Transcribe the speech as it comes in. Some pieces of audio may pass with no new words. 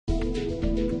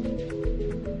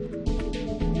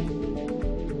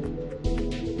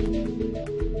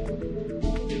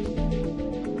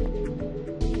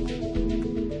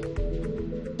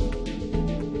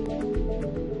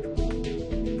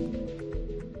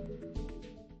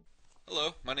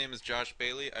My name is Josh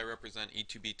Bailey. I represent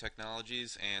E2B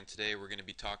Technologies, and today we're going to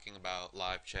be talking about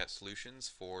live chat solutions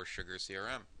for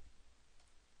SugarCRM.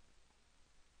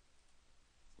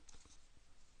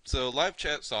 So live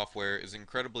chat software is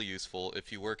incredibly useful if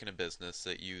you work in a business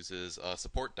that uses a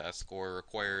support desk or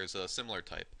requires a similar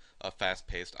type of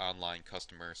fast-paced online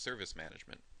customer service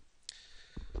management.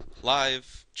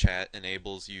 Live chat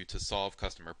enables you to solve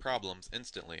customer problems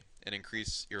instantly and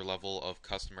increase your level of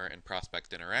customer and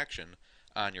prospect interaction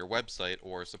on your website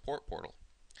or support portal.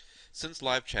 Since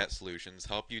live chat solutions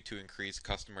help you to increase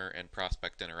customer and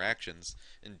prospect interactions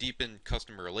and deepen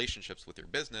customer relationships with your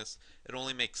business, it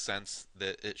only makes sense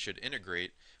that it should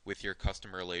integrate with your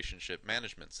customer relationship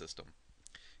management system.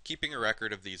 Keeping a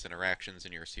record of these interactions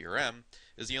in your CRM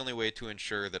is the only way to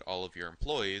ensure that all of your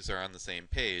employees are on the same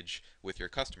page with your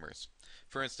customers.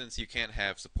 For instance, you can't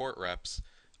have support reps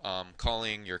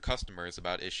calling your customers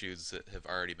about issues that have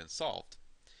already been solved.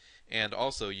 And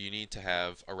also, you need to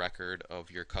have a record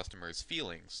of your customers'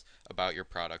 feelings about your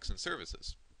products and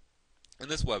services. In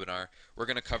this webinar, we're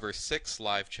going to cover 6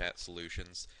 live chat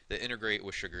solutions that integrate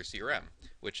with SugarCRM,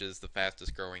 which is the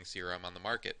fastest growing CRM on the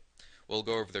market. We'll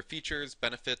go over their features,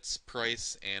 benefits,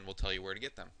 price, and we'll tell you where to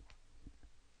get them.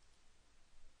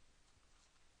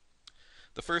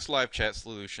 The first live chat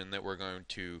solution that we're going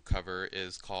to cover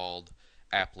is called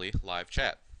Apply Live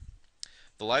Chat.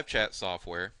 The live chat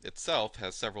software itself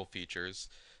has several features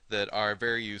that are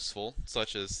very useful,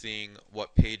 such as seeing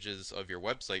what pages of your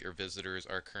website your visitors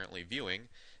are currently viewing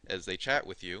as they chat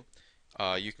with you.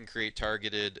 You can create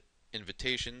targeted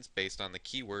invitations based on the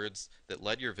keywords that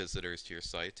led your visitors to your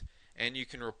site, and you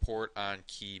can report on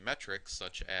key metrics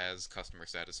such as customer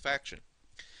satisfaction.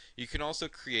 You can also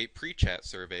create pre-chat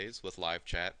surveys with live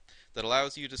chat that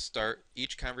allows you to start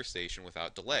each conversation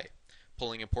without delay,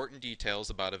 pulling important details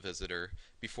about a visitor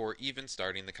before even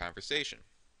starting the conversation.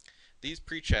 These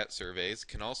pre-chat surveys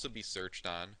can also be searched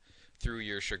on through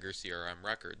your SugarCRM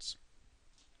records.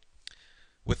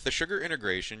 With the Sugar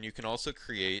integration, you can also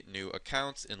create new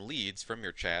accounts and leads from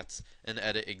your chats and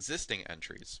edit existing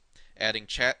entries, adding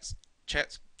chat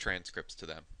transcripts to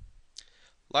them.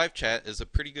 Live chat is a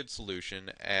pretty good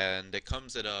solution, and it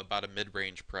comes at about a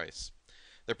mid-range price.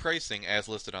 The pricing, as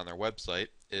listed on their website,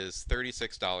 is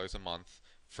 $36 a month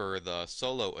for the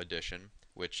Solo edition,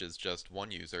 which is just one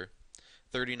user,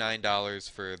 $39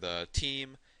 for the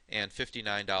Team, and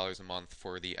 $59 a month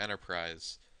for the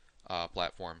Enterprise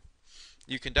platform.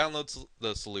 You can download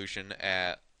the solution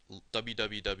at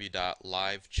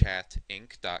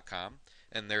www.livechatinc.com,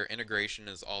 and their integration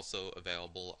is also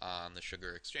available on the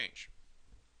Sugar Exchange.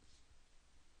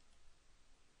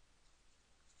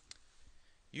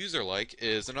 UserLike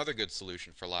is another good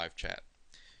solution for live chat.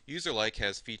 UserLike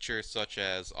has features such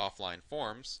as offline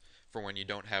forms for when you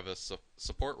don't have a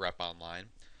support rep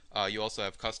online. You also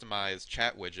have customized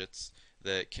chat widgets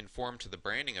that conform to the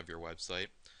branding of your website,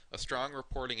 a strong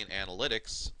reporting and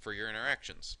analytics for your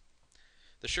interactions.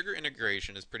 The Sugar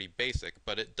integration is pretty basic,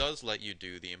 but it does let you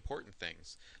do the important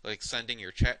things, like sending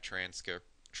your chat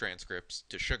transcripts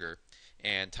to Sugar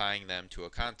and tying them to a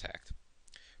contact.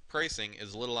 Pricing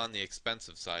is a little on the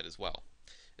expensive side as well.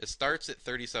 It starts at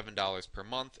 $37 per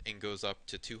month and goes up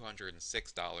to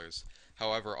 $206.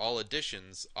 However, all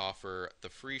editions offer the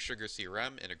free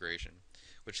SugarCRM integration,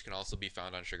 which can also be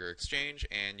found on Sugar Exchange,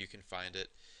 and you can find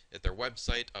it at their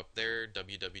website up there,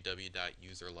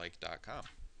 www.userlike.com.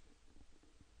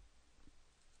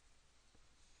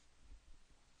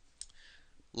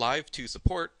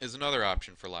 LiveToSupport is another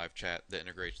option for live chat that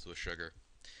integrates with Sugar.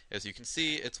 As you can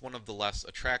see, it's one of the less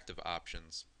attractive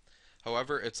options.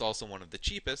 However, it's also one of the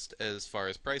cheapest as far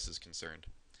as price is concerned.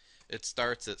 It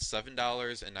starts at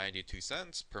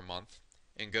 $7.92 per month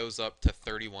and goes up to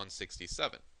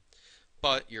 $31.67.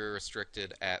 But you're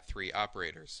restricted at 3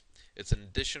 operators. It's an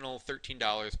additional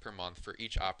 $13 per month for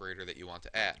each operator that you want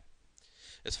to add.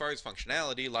 As far as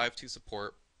functionality,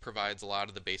 LiveToSupport provides a lot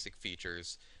of the basic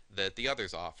features that the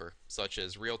others offer, such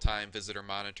as real-time visitor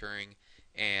monitoring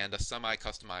and a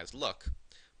semi-customized look,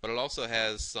 but it also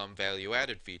has some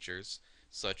value-added features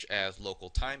such as local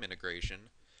time integration,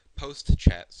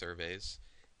 post-chat surveys,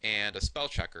 and a spell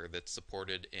checker that's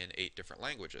supported in 8 different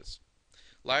languages.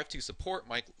 LiveToSupport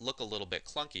might look a little bit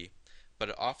clunky, but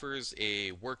it offers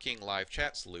a working live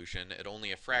chat solution at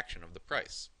only a fraction of the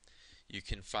price. You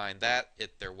can find that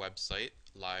at their website,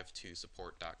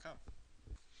 LiveToSupport.com.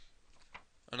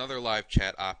 Another live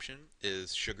chat option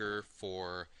is Sugar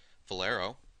for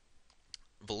Valero.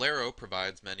 Valero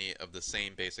provides many of the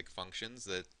same basic functions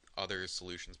that other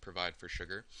solutions provide for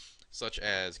Sugar, such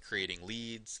as creating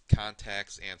leads,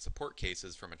 contacts, and support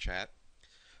cases from a chat,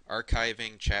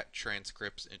 archiving chat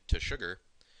transcripts into Sugar,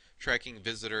 tracking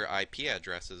visitor IP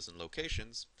addresses and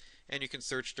locations, and you can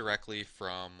search directly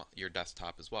from your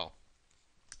desktop as well.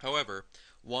 However,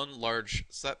 one large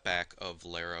setback of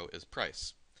Valero is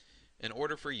price. In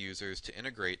order for users to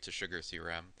integrate to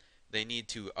SugarCRM, they need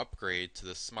to upgrade to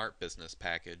the Smart Business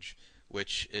package,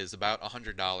 which is about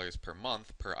 $100 per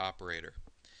month per operator.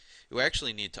 You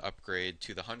actually need to upgrade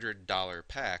to the $100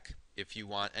 pack if you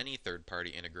want any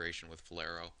third-party integration with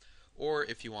Valero, or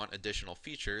if you want additional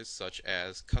features such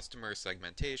as customer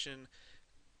segmentation,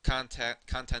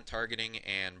 content targeting,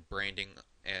 and branding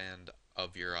and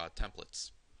of your templates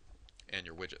and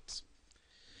your widgets.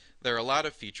 There are a lot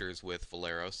of features with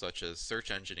Valero, such as search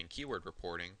engine and keyword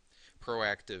reporting,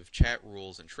 proactive chat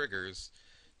rules and triggers,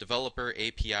 developer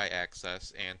API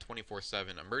access, and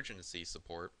 24/7 emergency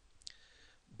support,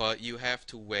 but you have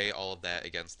to weigh all of that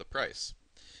against the price.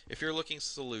 If you're looking for a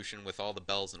solution with all the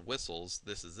bells and whistles,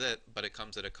 this is it, but it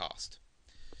comes at a cost.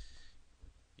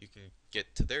 You can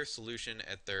get to their solution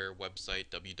at their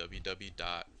website,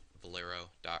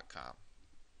 www.valero.com.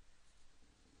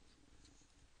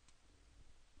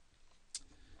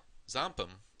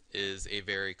 Zompum is a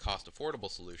very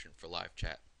cost-affordable solution for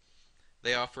LiveChat.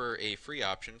 They offer a free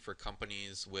option for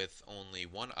companies with only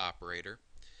one operator.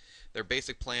 Their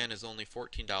basic plan is only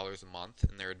 $14 a month,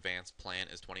 and their advanced plan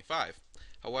is $25.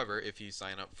 However, if you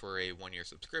sign up for a one-year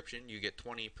subscription, you get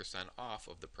 20% off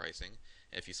of the pricing.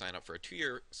 If you sign up for a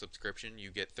two-year subscription,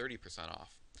 you get 30%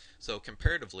 off. So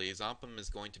comparatively, Zompum is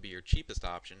going to be your cheapest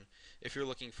option if you're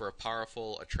looking for a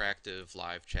powerful, attractive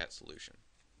live chat solution.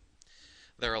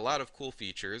 There are a lot of cool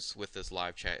features with this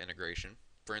live chat integration.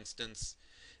 For instance,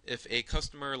 if a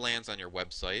customer lands on your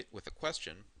website with a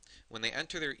question, when they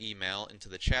enter their email into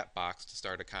the chat box to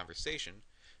start a conversation,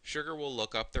 Sugar will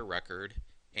look up their record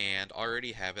and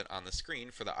already have it on the screen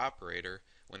for the operator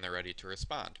when they're ready to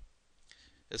respond.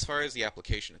 As far as the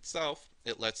application itself,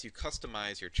 it lets you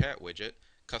customize your chat widget,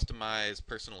 customize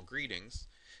personal greetings.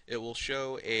 It will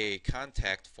show a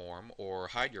contact form or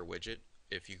hide your widget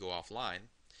if you go offline.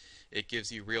 It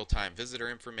gives you real-time visitor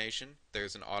information.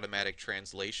 There's an automatic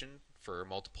translation for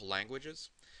multiple languages.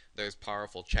 There's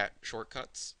powerful chat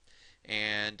shortcuts.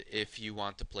 And if you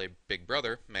want to play Big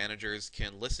Brother, managers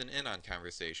can listen in on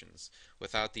conversations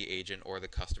without the agent or the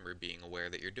customer being aware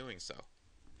that you're doing so.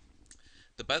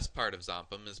 The best part of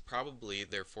Zompum is probably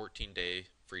their 14-day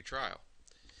free trial.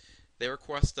 They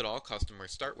request that all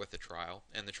customers start with a trial,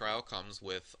 and the trial comes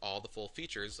with all the full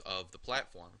features of the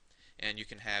platform, and you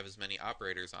can have as many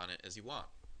operators on it as you want.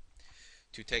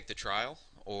 To take the trial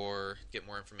or get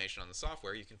more information on the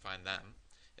software, you can find them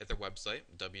at their website,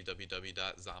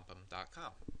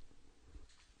 www.zompum.com.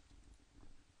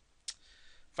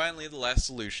 Finally, the last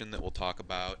solution that we'll talk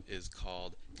about is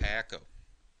called KCCO.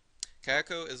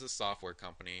 KCCO is a software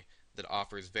company that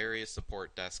offers various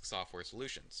support desk software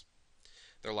solutions.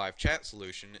 Their live chat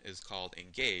solution is called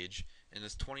Engage and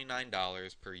is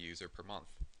 $29 per user per month.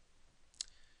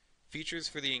 Features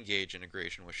for the Engage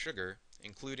integration with Sugar,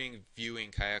 including viewing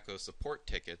KCCO support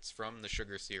tickets from the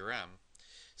SugarCRM,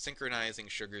 synchronizing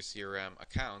SugarCRM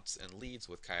accounts and leads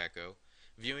with KCCO,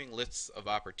 viewing lists of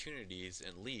opportunities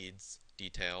and leads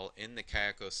detail in the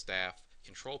KCCO staff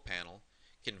control panel,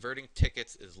 converting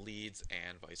tickets as leads,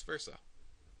 and vice versa.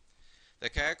 The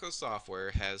KCCO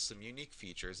software has some unique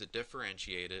features that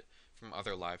differentiate it from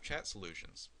other live chat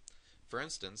solutions. For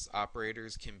instance,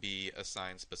 operators can be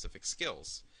assigned specific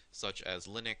skills, such as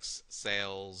Linux,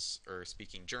 sales, or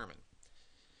speaking German.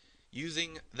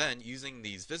 Using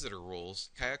these visitor rules,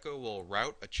 KCCO will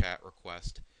route a chat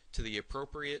request to the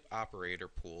appropriate operator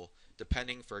pool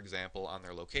depending, for example, on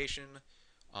their location,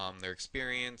 their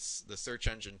experience, the search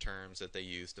engine terms that they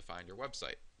use to find your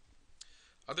website.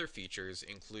 Other features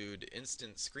include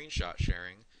instant screenshot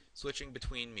sharing, switching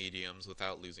between mediums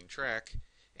without losing track,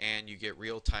 and you get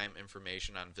real-time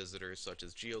information on visitors such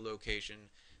as geolocation,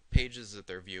 pages that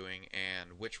they're viewing,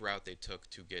 and which route they took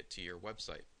to get to your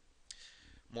website.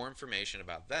 More information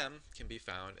about them can be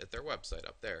found at their website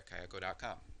up there,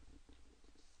 kcco.com.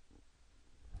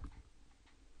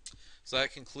 So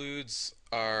that concludes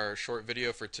our short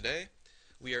video for today.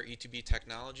 We are E2B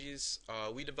Technologies.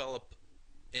 We develop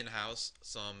in-house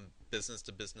some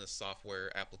business-to-business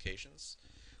software applications,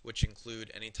 which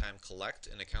include Anytime Collect,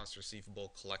 an accounts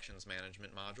receivable collections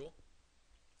management module,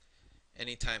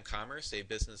 Anytime Commerce, a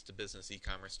business-to-business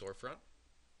e-commerce storefront,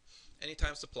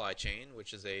 Anytime Supply Chain,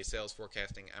 which is a sales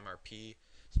forecasting MRP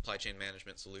supply chain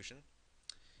management solution,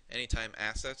 Anytime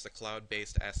Assets, a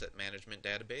cloud-based asset management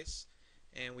database,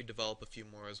 and we develop a few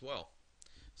more as well.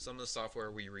 Some of the software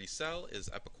we resell is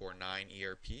Epicor 9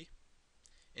 ERP,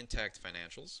 Intact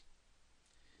Financials,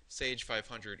 Sage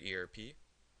 500 ERP,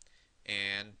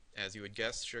 and As you would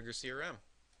guess, SugarCRM.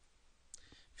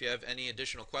 If you have any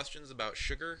additional questions about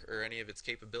Sugar or any of its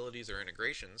capabilities or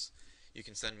integrations, you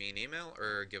can send me an email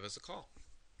or give us a call.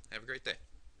 Have a great day.